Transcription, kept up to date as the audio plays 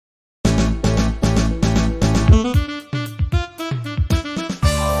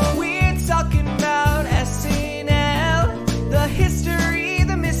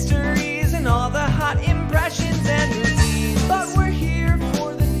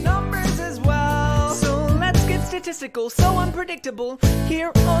fantastical, so unpredictable,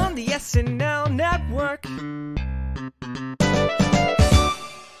 here on the SNL network.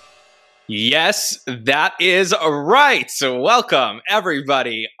 Yes, that is right. So welcome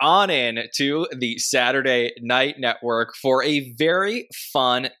everybody on in to the Saturday Night Network for a very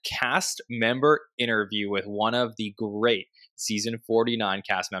fun cast member interview with one of the great season 49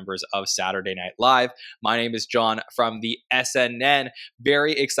 cast members of Saturday Night Live. My name is John from the SNN.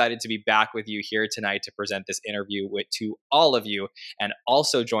 Very excited to be back with you here tonight to present this interview to all of you. And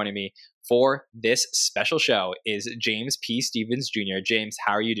also joining me for this special show is James P. Stevens Jr. James,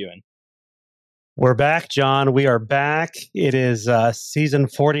 how are you doing? We're back, John. We are back. It is season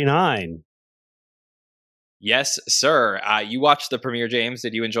 49. Yes, sir. You watched the premiere, James.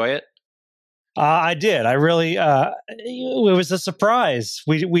 Did you enjoy it? I did. I really, it was a surprise.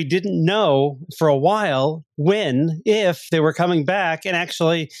 We didn't know for a while if they were coming back. And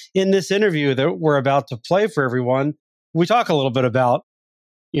actually, in this interview that we're about to play for everyone, we talk a little bit about,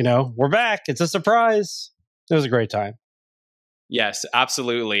 we're back. It's a surprise. It was a great time. Yes,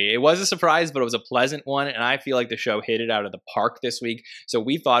 absolutely. It was a surprise, but it was a pleasant one. And I feel like the show hit it out of the park this week. So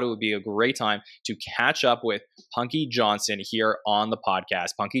we thought it would be a great time to catch up with Punkie Johnson here on the podcast.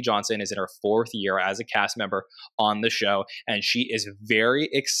 Punkie Johnson is in her 4th year as a cast member on the show. And she is very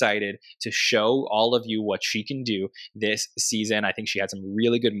excited to show all of you what she can do this season. I think she had some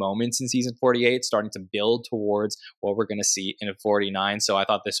really good moments in season 48, starting to build towards what we're going to see in 49. So I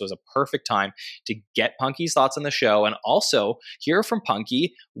thought this was a perfect time to get Punkie's thoughts on the show and also hear from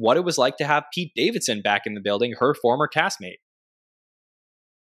Punkie what it was like to have Pete Davidson back in the building, her former castmate.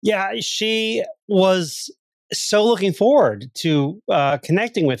 Yeah, she was so looking forward to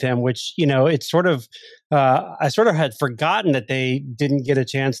connecting with him, which, it's sort of, I sort of had forgotten that they didn't get a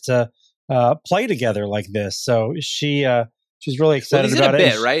chance to play together like this. So she's really excited about it.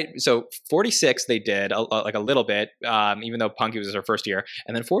 A bit, right? So 46, they did like a little bit, even though Punkie was her first year,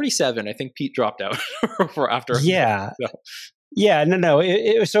 and then 47, I think Pete dropped out for after. Yeah. So. Yeah, no.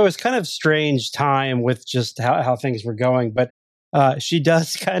 So it was kind of strange time with just how things were going. But she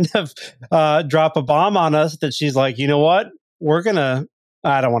does kind of drop a bomb on us that she's like, you know what? We're going to,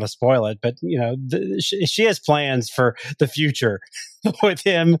 I don't want to spoil it, but, she has plans for the future with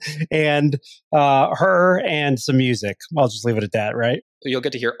him and her and some music. I'll just leave it at that, right? You'll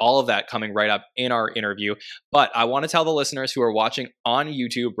get to hear all of that coming right up in our interview. But I want to tell the listeners who are watching on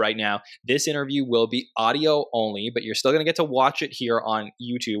YouTube right now, this interview will be audio only, but you're still going to get to watch it here on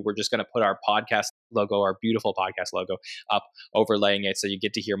YouTube. We're just going to put our podcast logo, our beautiful podcast logo up, overlaying it. So you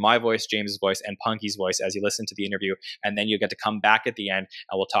get to hear my voice, James's voice, and Punkie's voice as you listen to the interview. And then you'll get to come back at the end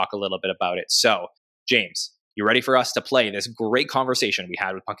and we'll talk a little bit about it. So, James, you ready for us to play this great conversation we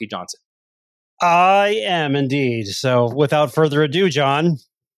had with Punkie Johnson? I am indeed. So without further ado, John.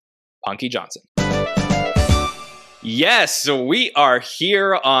 Punkie Johnson. Yes, so we are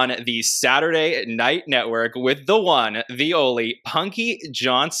here on the Saturday Night Network with the one, the only Punkie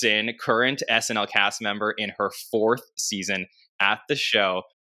Johnson, current SNL cast member in her 4th season at the show.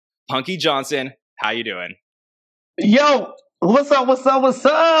 Punkie Johnson, how you doing? Yo, what's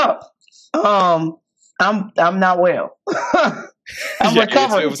up? I'm not well. I'm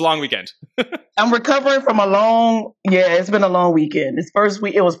recovering. It was a long weekend. I'm recovering from it's been a long weekend.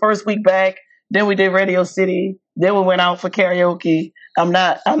 It was first week back. Then we did Radio City. Then we went out for karaoke.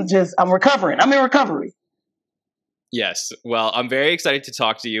 I'm recovering. I'm in recovery. Yes. Well, I'm very excited to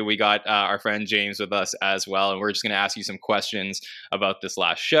talk to you. We got our friend James with us as well, and we're just going to ask you some questions about this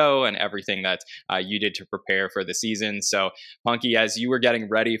last show and everything that you did to prepare for the season. So, Punkie, as you were getting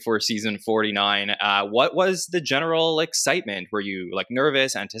ready for season 49, what was the general excitement? Were you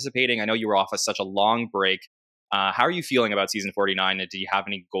nervous, anticipating? I know you were off of such a long break. How are you feeling about season 49, and do you have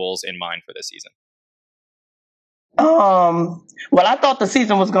any goals in mind for this season? Well, I thought the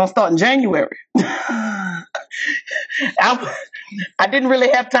season was going to start in January. I didn't really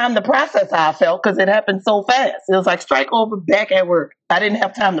have time to process how I felt because it happened so fast. It was like strike over, back at work. I didn't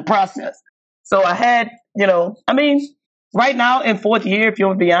have time to process. So I had, right now in 4th year, if you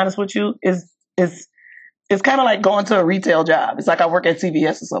want to be honest with you, is kind of like going to a retail job. It's like I work at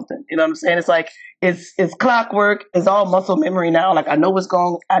CVS or something. You know what I'm saying? It's like it's clockwork. It's all muscle memory now. Like I know what's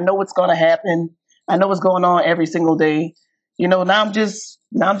going to happen. I know what's going on every single day. Now I'm just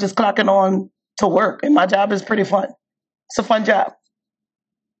clocking on to work, and my job is pretty fun. It's a fun job.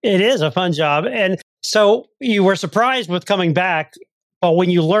 It is a fun job. And so you were surprised with coming back, but when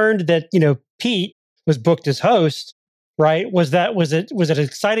you learned that, Pete was booked as host, right? Was it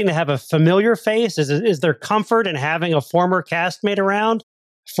exciting to have a familiar face? Is there comfort in having a former castmate around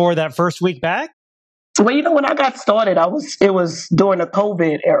for that first week back? Well, when I got started, it was during the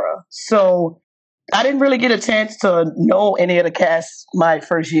COVID era. So I didn't really get a chance to know any of the cast my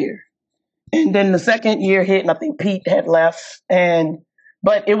first year. And then the second year hit, and I think Pete had left.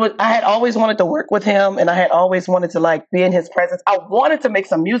 But I had always wanted to work with him, and I had always wanted to like be in his presence. I wanted to make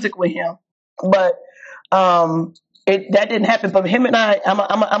some music with him, but that didn't happen. But him and I'm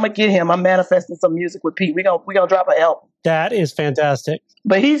gonna get him. I'm manifesting some music with Pete. We gonna drop an album. That is fantastic.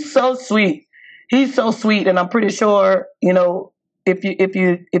 But he's so sweet. He's so sweet, and I'm pretty sure, you know, if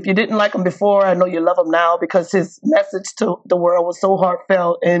you didn't like him before, I know you love him now, because his message to the world was so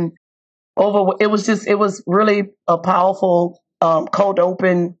heartfelt and it was really a powerful cold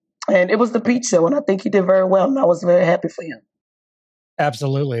open, and it was the Pete show, and I think he did very well, and I was very happy for him.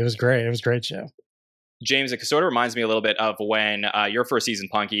 Absolutely, it was great. It was a great show. James, it sort of reminds me a little bit of when your first season,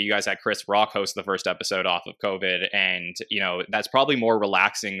 Punkie, you guys had Chris Rock host the first episode off of COVID. And, you know, that's probably more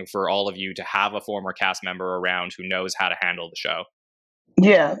relaxing for all of you to have a former cast member around who knows how to handle the show.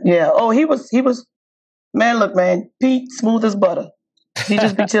 Yeah. Oh, he was, man, look, man, Pete, smooth as butter. He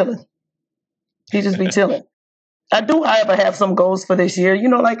just be chilling. I do, however, have some goals for this year. You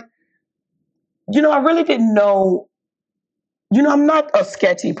know, like, you know, I really didn't know. You know, I'm not a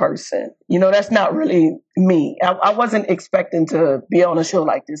sketchy person. You know, that's not really me. I wasn't expecting to be on a show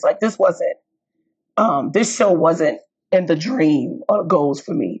like this. Like, this this show wasn't in the dream or goals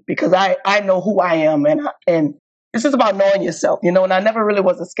for me, because I know who I am, and it's just about knowing yourself, you know, and I never really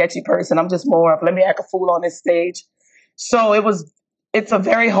was a sketchy person. I'm just more of, let me act a fool on this stage. So it's a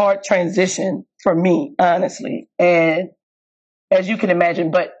very hard transition for me, honestly. And as you can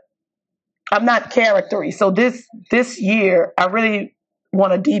imagine, but I'm not charactery. So this year, I really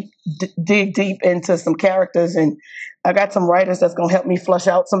want to dig deep into some characters, and I got some writers that's going to help me flush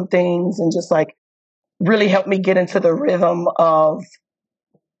out some things and just like really help me get into the rhythm of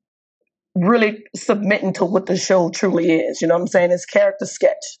really submitting to what the show truly is. You know what I'm saying? It's character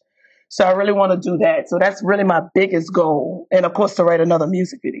sketch. So I really want to do that. So that's really my biggest goal. And of course, to write another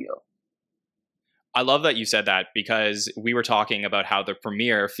music video. I love that you said that, because we were talking about how the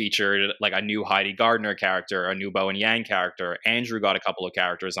premiere featured like a new Heidi Gardner character, a new Bowen Yang character. Andrew got a couple of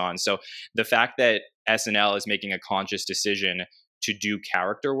characters on. So the fact that SNL is making a conscious decision to do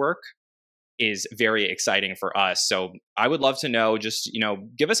character work is very exciting for us. So I would love to know, just, you know,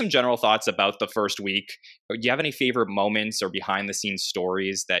 give us some general thoughts about the first week. Do you have any favorite moments or behind the scenes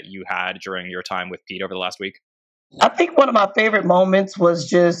stories that you had during your time with Pete over the last week? I think one of my favorite moments was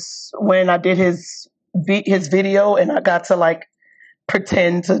just when I did his video, and I got to like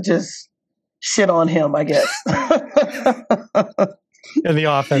pretend to just shit on him, I guess. In the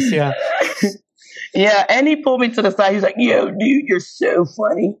office, yeah. Yeah, and he pulled me to the side. He's like, "Yo, dude, you're so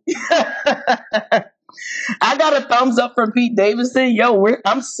funny." I got a thumbs up from Pete Davidson. Yo,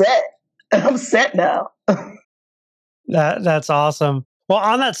 I'm set. I'm set now. That's awesome. Well,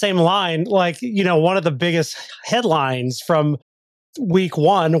 on that same line, like, you know, one of the biggest headlines from week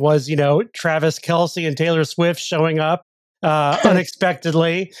one was, you know, Travis Kelce and Taylor Swift showing up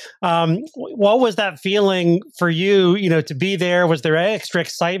unexpectedly. What was that feeling for you, you know, to be there? Was there extra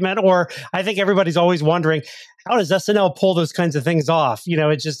excitement? Or I think everybody's always wondering, how does SNL pull those kinds of things off? You know,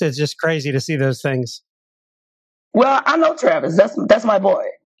 it's just crazy to see those things. Well, I know Travis. That's my boy.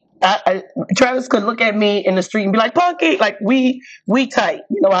 Travis could look at me in the street and be like, "Punkie," like we tight.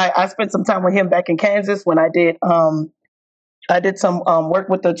 You know, I spent some time with him back in Kansas when I did some work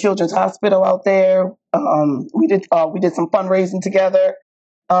with the Children's Hospital out there. We did some fundraising together.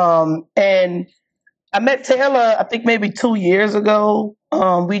 And I met Taylor, I think maybe 2 years ago.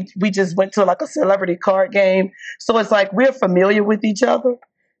 We just went to like a celebrity card game. So it's like we're familiar with each other.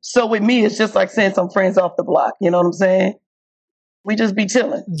 So with me, it's just like seeing some friends off the block. You know what I'm saying? We just be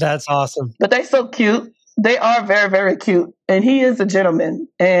chilling. That's awesome. But they so cute. They are very, very cute. And he is a gentleman.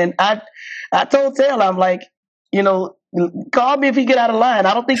 And I told Taylor, I'm like, you know, call me if he get out of line.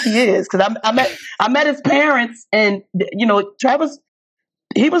 I don't think he is, because I met his parents, and you know, Travis,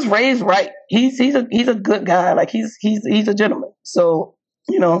 he was raised right. He's a good guy. Like he's a gentleman. So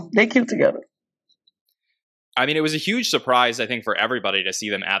you know, they cute together. I mean, it was a huge surprise, I think, for everybody to see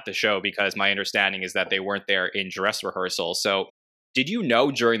them at the show, because my understanding is that they weren't there in dress rehearsal. So did you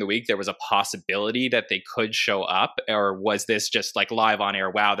know during the week there was a possibility that they could show up, or was this just like live on air?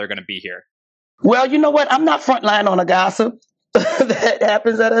 Wow, they're going to be here. Well, you know what? I'm not frontline on a gossip that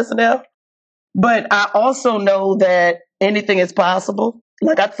happens at SNL, but I also know that anything is possible.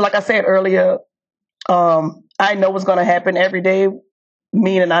 Like I said earlier, I know what's going to happen every day.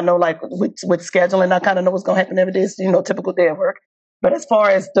 Meaning, I know, like with scheduling, I kind of know what's going to happen every day. It's, you know, typical day of work. But as far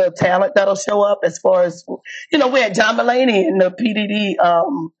as the talent that'll show up, as far as, you know, we had John Mulaney in the PDD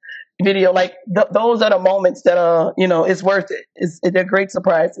video. Like those are the moments that you know, it's worth it. They're great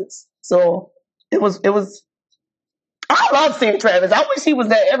surprises. So I love seeing Travis. I wish he was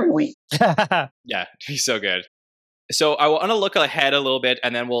there every week. Yeah, he's so good. So I want to look ahead a little bit,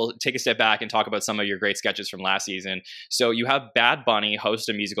 and then we'll take a step back and talk about some of your great sketches from last season. So you have Bad Bunny host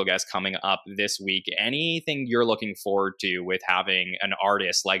a musical guest coming up this week. Anything you're looking forward to with having an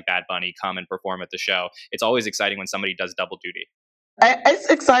artist like Bad Bunny come and perform at the show? It's always exciting when somebody does double duty. It's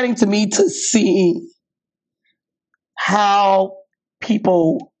exciting to me to see how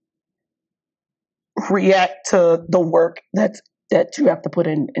people react to the work that you have to put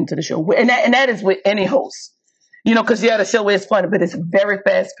into the show, and that is with any host. Because the show is fun, but it's very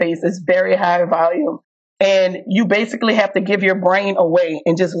fast paced. It's very high volume. And you basically have to give your brain away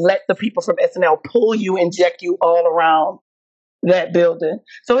and just let the people from SNL pull you, inject you all around that building.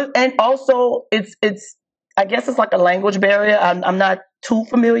 So, and also it's, I guess it's like a language barrier. I'm not too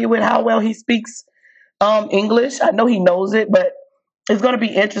familiar with how well he speaks English. I know he knows it, but it's going to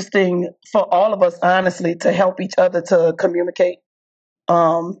be interesting for all of us, honestly, to help each other to communicate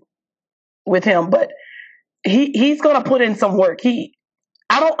with him. But he's going to put in some work.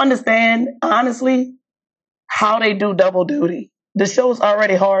 I don't understand, honestly, how they do double duty. The show's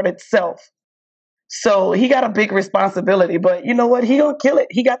already hard itself. So he got a big responsibility, but you know what? He gonna kill it.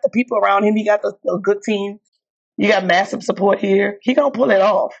 He got the people around him. He got a good team. You got massive support here. He gonna pull it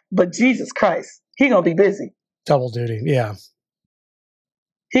off. But Jesus Christ, he gonna be busy. Double duty, yeah.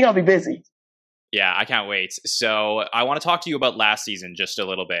 He gonna be busy. Yeah, I can't wait. So I want to talk to you about last season just a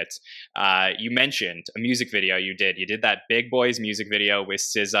little bit. You mentioned a music video you did. You did that Big Boys music video with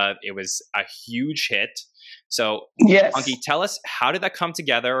SZA. It was a huge hit. So, yes. Punkie, tell us, how did that come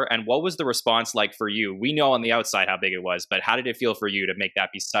together and what was the response like for you? We know on the outside how big it was, but how did it feel for you to make that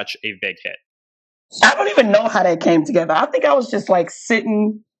be such a big hit? I don't even know how that came together. I think I was just like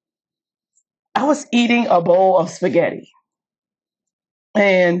I was eating a bowl of spaghetti.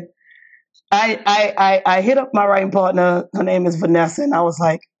 And I hit up my writing partner. Her name is Vanessa. And I was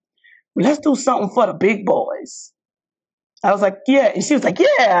like, let's do something for the big boys. I was like, yeah. And she was like,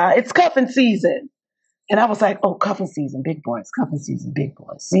 yeah, it's cuffing season. And I was like, oh, cuffing season, big boys, cuffing season, big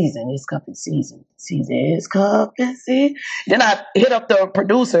boys. Season is cuffing season. Season is cuffing season. Then I hit up the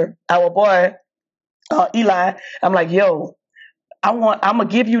producer, our boy, Eli. I'm like, yo, I'm going to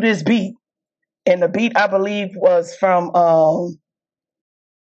give you this beat. And the beat, I believe, was from,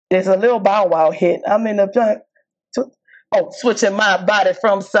 there's a little Bow Wow hit. I'm in the, switching my body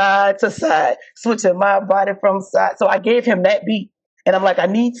from side to side. Switching my body from side. So I gave him that beat. And I'm like, I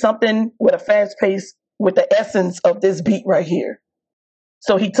need something with a fast pace with the essence of this beat right here.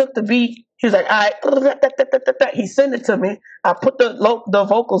 So he took the beat. He was like, all right. He sent it to me. I put the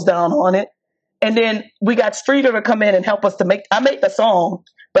vocals down on it. And then we got Streeter to come in and help us I made the song,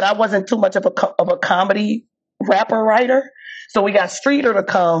 but I wasn't too much of a comedy rapper writer. So we got Streeter to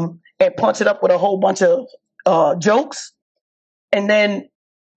come and punch it up with a whole bunch of jokes. And then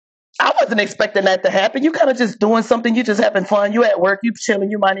I wasn't expecting that to happen. You kind of just doing something. You just having fun. You at work. You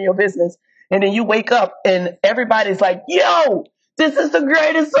chilling. You minding your business. And then you wake up and everybody's like, yo, this is the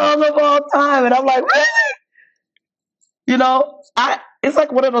greatest song of all time. And I'm like, really? It's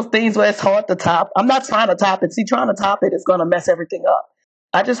like one of those things where it's hard to top. I'm not trying to top it. See, trying to top it is going to mess everything up.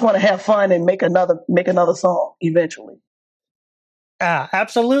 I just want to have fun and make another song eventually.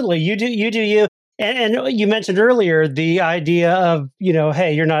 Absolutely. You do you. And you mentioned earlier the idea of,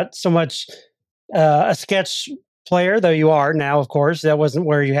 hey, you're not so much a sketch player, though you are now, of course. That wasn't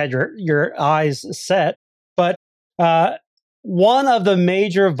where you had your eyes set. But one of the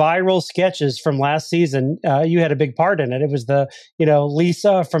major viral sketches from last season, you had a big part in it. It was the,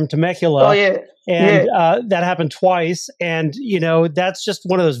 Lisa from Temecula. Oh, yeah. And that happened twice. And, that's just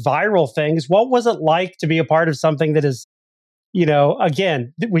one of those viral things. What was it like to be a part of something that is,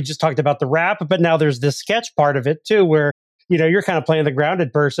 again, we just talked about the rap, but now there's this sketch part of it too, where, you're kind of playing the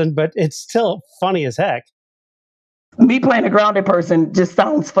grounded person, but it's still funny as heck. Me playing a grounded person just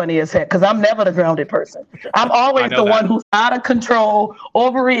sounds funny as heck because I'm never the grounded person. I'm always the one who's out of control,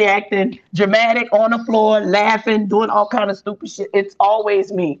 overreacting, dramatic, on the floor, laughing, doing all kind of stupid shit. It's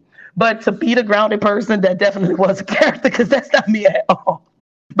always me. But to be the grounded person, that definitely was a character because that's not me at all.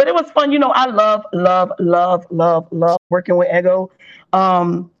 But it was fun. I love working with Ego.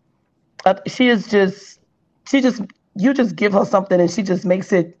 You just give her something and she just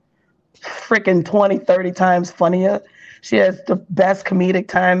makes it freaking 20, 30 times funnier. She has the best comedic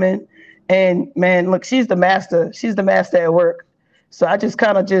timing. And man, look, she's the master. She's the master at work. So I just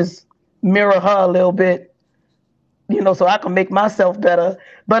kind of just mirror her a little bit, so I can make myself better.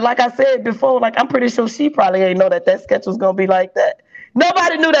 But like I said before, I'm pretty sure she probably ain't know that sketch was going to be like that.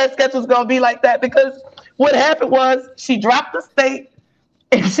 Nobody knew that sketch was going to be like that because what happened was she dropped the steak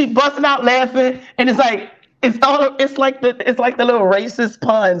and she busting out laughing, and it's like it's like the little racist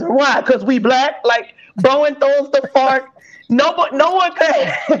puns. Why? Because we black. Like Bowen throws the fart. No one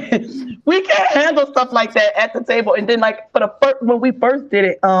can. We can't handle stuff like that at the table. And then like for the first, when we first did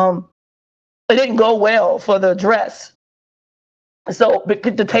it, it didn't go well for the dress. So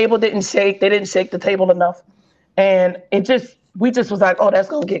because the table didn't shake, they didn't shake the table enough, and we just was like, oh, that's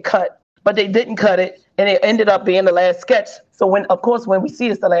gonna get cut. But they didn't cut it, and it ended up being the last sketch. So when we see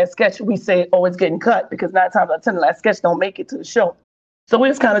it's the last sketch, we say, oh, it's getting cut, because 9 times out of 10, the last sketch don't make it to the show. So we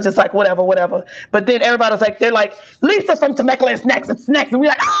was kind of just like, whatever. But then everybody was like, they're like, Lisa from Temecula is next. It's next. And we're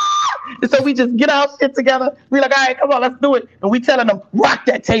like, ah! And so we just get our shit together. We're like, all right, come on, let's do it. And we telling them, rock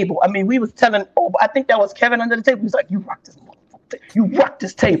that table. I mean, we was telling, I think that was Kevin under the table. He was like, you rock this motherfucker. You rock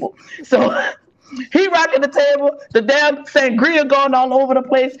this table. So he rocking the table. The damn sangria going all over the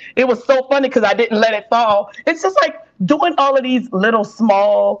place. It was so funny because I didn't let it fall. It's just like doing all of these little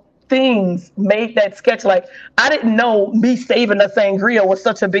small things made that sketch. Like, I didn't know me saving the sangria was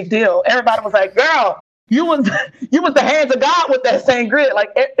such a big deal. Everybody was like, girl, you was the hands of God with that sangria.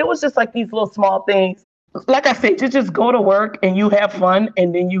 Like, it was just like these little small things. Like I said, you just go to work and you have fun,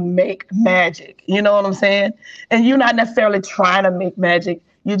 and then you make magic. You know what I'm saying? And you're not necessarily trying to make magic.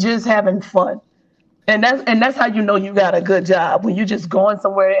 You're just having fun. And that's how you know you got a good job, when you just going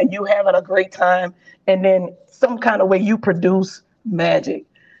somewhere and you having a great time, and then some kind of way you produce magic.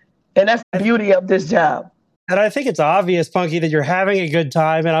 And that's the beauty of this job. And I think it's obvious, Punkie, that you're having a good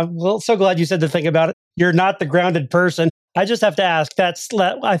time. And I'm so glad you said the thing about it. You're not the grounded person. I just have to ask, I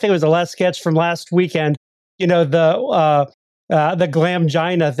think it was the last sketch from last weekend, you know, the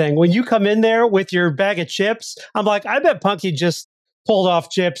glamgina thing. When you come in there with your bag of chips, I'm like, I bet Punkie just pulled off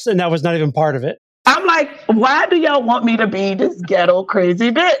chips and that was not even part of it. I'm like, why do y'all want me to be this ghetto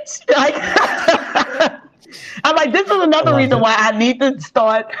crazy bitch? Like, I'm like, this is another reason why I need to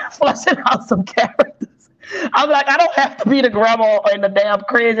start fleshing out some characters. I'm like, I don't have to be the grandma and the damn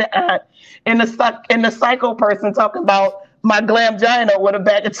crazy aunt and the psycho person talking about my glamgina with a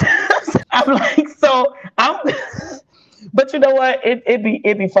bag of chips. I'm like, but you know what? It'd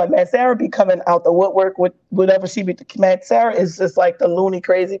be fun, man. Sarah be coming out the woodwork with whatever she be. Man, Sarah is just like the loony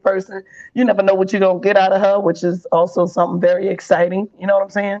crazy person. You never know what you're gonna get out of her, which is also something very exciting. You know what I'm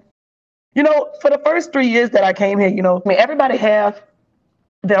saying? You know, for the first 3 years that I came here, you know, I mean, everybody have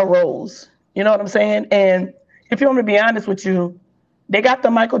their roles. You know what I'm saying? And if you want me to be honest with you, they got the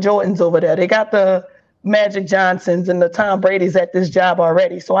Michael Jordans over there. They got the Magic Johnsons and the Tom Brady's at this job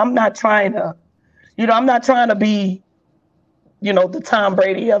already. So I'm not trying to be, you know, the Tom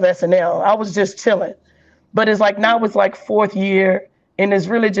Brady of SNL. I was just chilling. But it's like, now it's like 4th year, and it's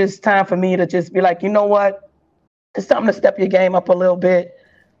really just time for me to just be like, you know what? It's something to step your game up a little bit.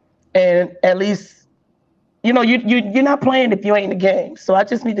 And at least, you know, you're not playing if you ain't in the game. So I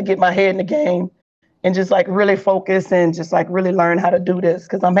just need to get my head in the game and just like really focus and just like really learn how to do this,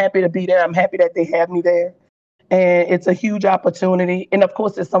 because I'm happy to be there. I'm happy that they have me there. And it's a huge opportunity. And of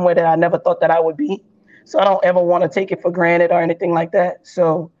course, it's somewhere that I never thought that I would be. So I don't ever want to take it for granted or anything like that.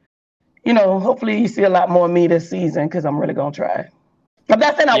 So, you know, hopefully you see a lot more of me this season, because I'm really going to try. I'm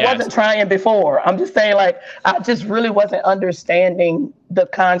not saying I wasn't trying before. I'm just saying, like, I just really wasn't understanding the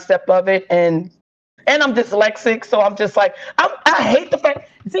concept of it. And I'm dyslexic. So I'm just like, I hate the fact,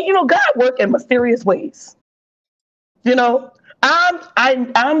 see, you know, God works in mysterious ways. You know, I'm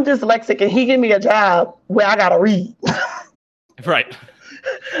dyslexic, and he gave me a job where I got to read. Right.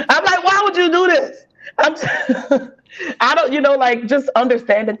 I'm like, why would you do this? I don't, you know, like, just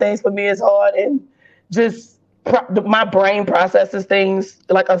understanding things for me is hard, and just my brain processes things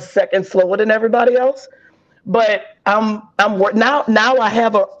like a second slower than everybody else. But now I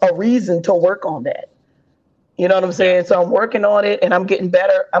have a reason to work on that. You know what I'm saying? So I'm working on it, and I'm getting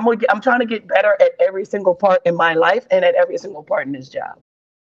better. I'm trying to get better at every single part in my life and at every single part in this job.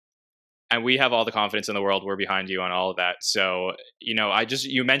 And we have all the confidence in the world. We're behind you on all of that. So, you know,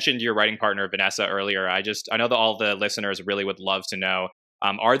 you mentioned your writing partner, Vanessa, earlier. I know that all the listeners really would love to know,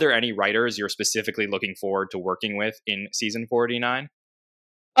 are there any writers you're specifically looking forward to working with in season 49?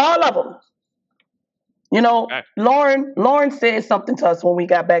 All of them. You know, okay. Lauren said something to us when we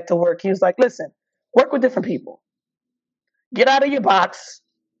got back to work. He was like, listen, work with different people. Get out of your box.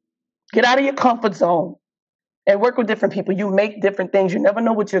 Get out of your comfort zone. And work with different people. You make different things. You never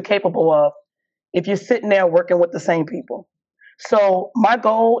know what you're capable of if you're sitting there working with the same people. So my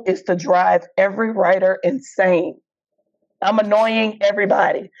goal is to drive every writer insane. I'm annoying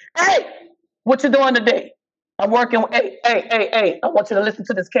everybody. Hey, what you doing today? I'm working with, hey, I want you to listen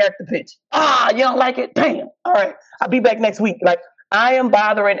to this character pitch. You don't like it? Damn. All right, I'll be back next week. Like, I am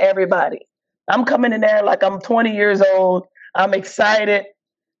bothering everybody. I'm coming in there like I'm 20 years old. I'm excited.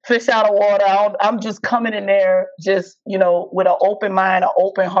 fish out of water. I'm just coming in there, just with an open mind, an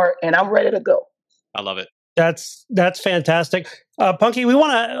open heart, and I'm ready to go. I love it. That's fantastic. Punkie, we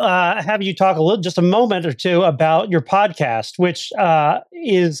want to have you talk just a moment or two about your podcast, which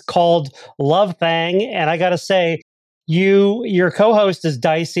is called Love Thang. And I got to say, your co-host is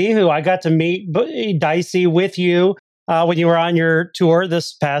Dicey, who I got to meet Dicey with you when you were on your tour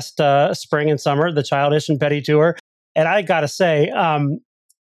this past spring and summer, the Childish and Petty tour. And I got to say,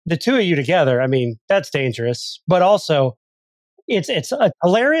 the two of you together, I mean, that's dangerous, but also it's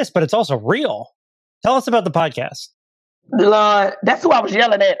hilarious, but it's also real. Tell us about the podcast. Lord, that's who I was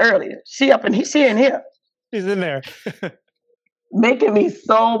yelling at earlier. She in here. She's in there. Making me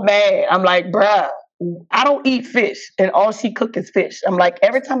so mad. I'm like, bruh, I don't eat fish, and all she cook is fish. I'm like,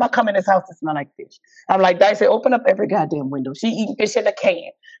 every time I come in this house, it smells like fish. I'm like, Dicey, open up every goddamn window. She eating fish in a can,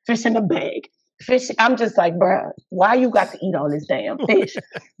 fish in a bag, fish. I'm just like, bruh, why you got to eat all this damn fish?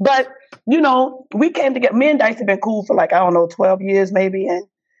 But, we came together. Me and Dicey been cool for 12 years maybe, and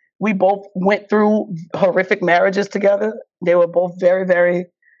we both went through horrific marriages together. They were both very, very,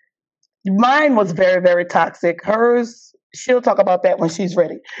 mine was very, very toxic. Hers, she'll talk about that when she's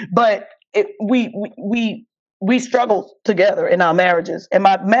ready. But we struggled together in our marriages. And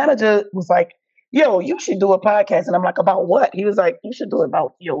my manager was like, yo, you should do a podcast. And I'm like, about what? He was like, you should do it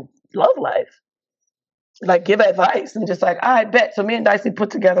about your love life. Like, give advice. And just like, I bet. So me and Dicey put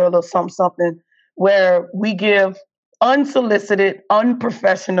together a little something where we give unsolicited,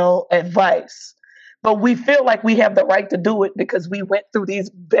 unprofessional advice. But we feel like we have the right to do it because we went through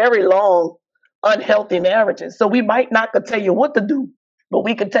these very long, unhealthy marriages. So we might not could tell you what to do, but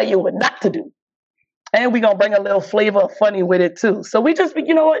we can tell you what not to do. And we're going to bring a little flavor of funny with it too. So we just,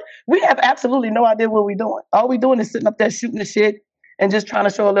 what? We have absolutely no idea what we're doing. All we're doing is sitting up there shooting the shit and just trying to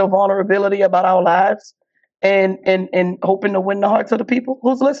show a little vulnerability about our lives and hoping to win the hearts of the people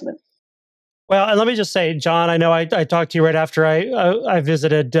who's listening. Well, and let me just say, John, I know I talked to you right after I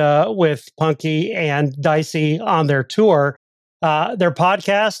visited with Punkie and Dicey on their tour. Their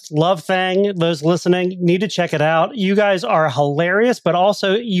podcast, Love Thang, those listening need to check it out. You guys are hilarious, but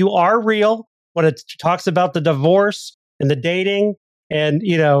also you are real when it talks about the divorce and the dating and,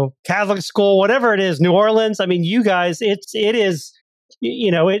 Catholic school, whatever it is, New Orleans. I mean, you guys, it is,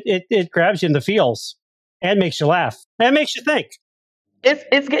 it grabs you in the feels and makes you laugh and makes you think.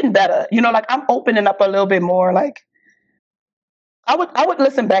 It's getting better. I'm opening up a little bit more. Like I would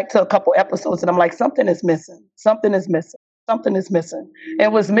listen back to a couple episodes and I'm like, something is missing. Something is missing. Something is missing.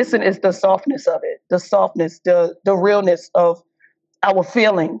 And what's missing is the softness of it, the softness, the realness of our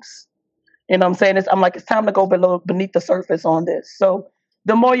feelings. You know what I'm saying? I'm like, it's time to go beneath the surface on this. So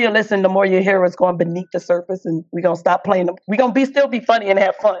the more you listen, the more you hear us going beneath the surface, and we're going to stop playing them. We're going to still be funny and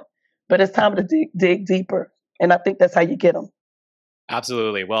have fun, but it's time to dig deeper. And I think that's how you get them.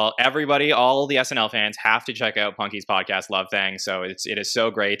 Absolutely. Well, everybody, all the SNL fans have to check out Punkie's podcast, Love Thang. So it is so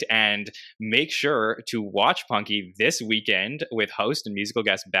great. And make sure to watch Punkie this weekend with host and musical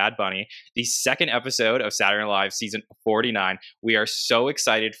guest Bad Bunny, the second episode of Saturday Night Live season 49. We are so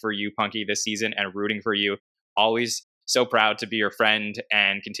excited for you, Punkie, this season and rooting for you. Always so proud to be your friend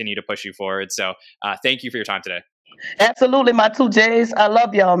and continue to push you forward. So thank you for your time today. Absolutely. My two J's. I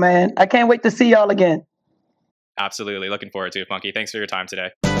love y'all, man. I can't wait to see y'all again. Absolutely. Looking forward to it, Punkie. Thanks for your time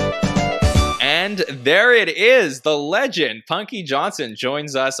today. And there it is. The legend, Punkie Johnson,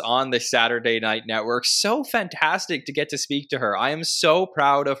 joins us on the Saturday Night Network. So fantastic to get to speak to her. I am so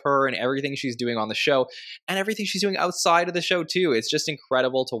proud of her and everything she's doing on the show and everything she's doing outside of the show, too. It's just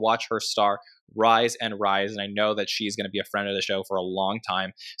incredible to watch her star rise and rise. And I know that she's going to be a friend of the show for a long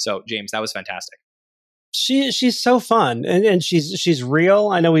time. So, James, that was fantastic. She's so fun and she's real.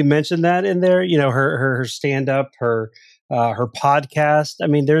 I know we mentioned that in there. Her stand up, her podcast. I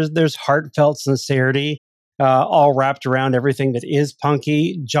mean, there's heartfelt sincerity all wrapped around everything that is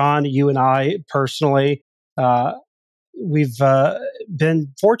Punkie. John, you and I personally, we've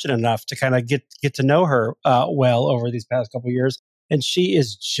been fortunate enough to kind of get to know her well over these past couple of years, and she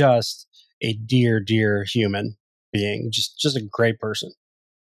is just a dear human being. Just a great person.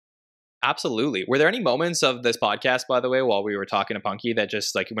 Absolutely. Were there any moments of this podcast, by the way, while we were talking to Punkie that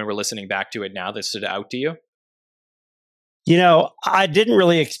just like when we're listening back to it now that stood out to you? I didn't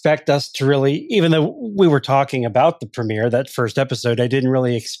really expect us to really, even though we were talking about the premiere, that first episode, I didn't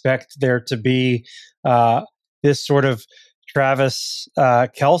really expect there to be this sort of Travis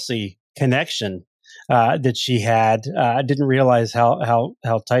Kelce connection that she had. I didn't realize how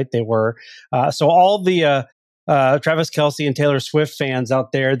tight they were. So all the Travis Kelce and Taylor Swift fans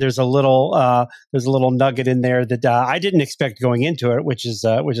out there, there's a little nugget in there that I didn't expect going into it, which is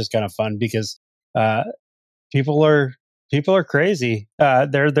kind of fun because people are People are crazy.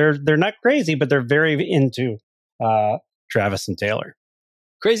 They're not crazy, but they're very into Travis and Taylor.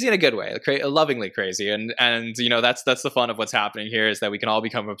 Crazy in a good way, lovingly crazy, and that's the fun of what's happening here, is that we can all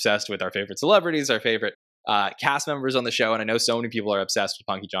become obsessed with our favorite celebrities, our favorite cast members on the show, and I know so many people are obsessed with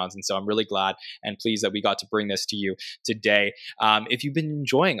Punkie Johnson, so I'm really glad and pleased that we got to bring this to you today. If you've been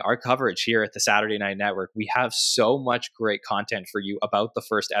enjoying our coverage here at the Saturday Night Network, we have so much great content for you about the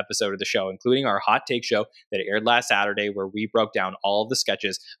first episode of the show, including our hot take show that aired last Saturday, where we broke down all of the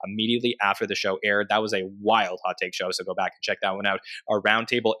sketches immediately after the show aired. That was a wild hot take show, so go back and check that one out. Our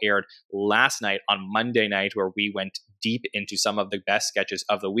roundtable aired last night on Monday night, where we went deep into some of the best sketches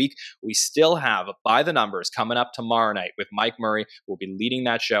of the week. We still have By the Numbers coming up tomorrow night with Mike Murray. We'll be leading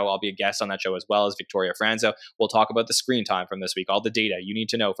that show. I'll be a guest on that show, as well as Victoria Franzo. We'll talk about the screen time from this week, all the data you need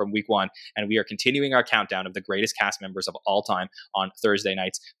to know from week one. And we are continuing our countdown of the greatest cast members of all time on Thursday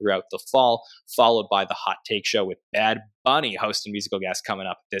nights throughout the fall, followed by the Hot Take Show with Bad Bunny hosting musical guests coming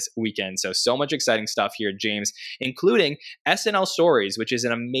up this weekend. So much exciting stuff here, James, including SNL Stories, which is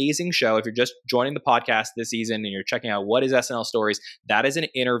an amazing show. If you're just joining the podcast this season and you're checking out what is SNL Stories, that is an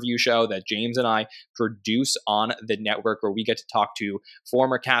interview show that James and I produce on the network, where we get to talk to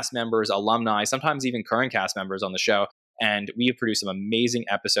former cast members, alumni, sometimes even current cast members on the show. And we have produced some amazing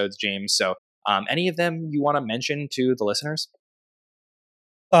episodes, James. So any of them you want to mention to the listeners?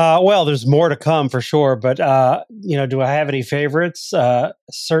 Well, there's more to come for sure, but do I have any favorites?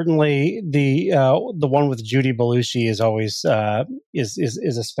 Certainly, the one with Judy Belushi is always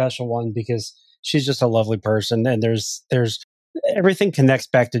is a special one, because she's just a lovely person, and there's everything connects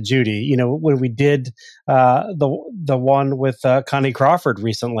back to Judy. You know, when we did the one with Connie Crawford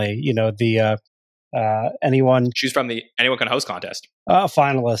recently, She's from the Anyone Can Host contest.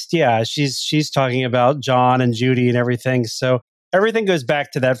 Finalist, yeah, she's talking about John and Judy and everything. So everything goes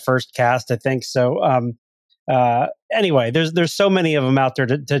back to that first cast, I think. So anyway, there's so many of them out there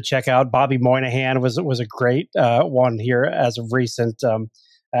to check out. Bobby Moynihan was a great one here as of recent,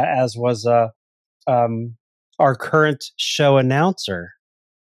 as was our current show announcer,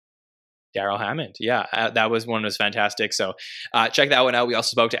 Daryl Hammond. Yeah, that was fantastic. So check that one out. We also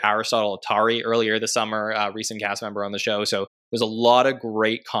spoke to Aristotle Atari earlier this summer, recent cast member on the show. So there's a lot of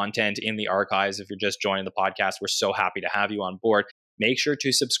great content in the archives. If you're just joining the podcast, we're so happy to have you on board. Make sure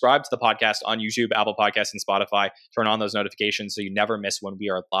to subscribe to the podcast on YouTube, Apple Podcasts, and Spotify. Turn on those notifications so you never miss when we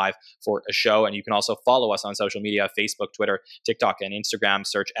are live for a show. And you can also follow us on social media, Facebook, Twitter, TikTok, and Instagram.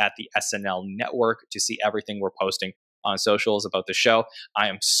 Search at the SNL Network to see everything we're posting on socials about the show. I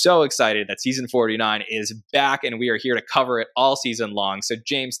am so excited that season 49 is back, and we are here to cover it all season long. So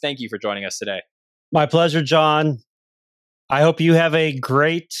James, thank you for joining us today. My pleasure, John. I hope you have a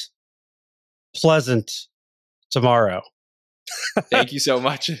great, pleasant tomorrow. Thank you so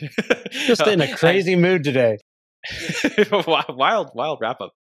much. Just in a crazy mood today. Wild wrap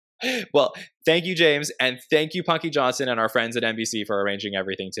up. Well, thank you, James, and thank you, Punkie Johnson, and our friends at NBC for arranging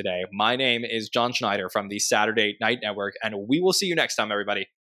everything today. My name is John Schneider from the Saturday Night Network, and we will see you next time, everybody.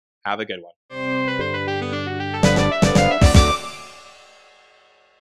 Have a good one.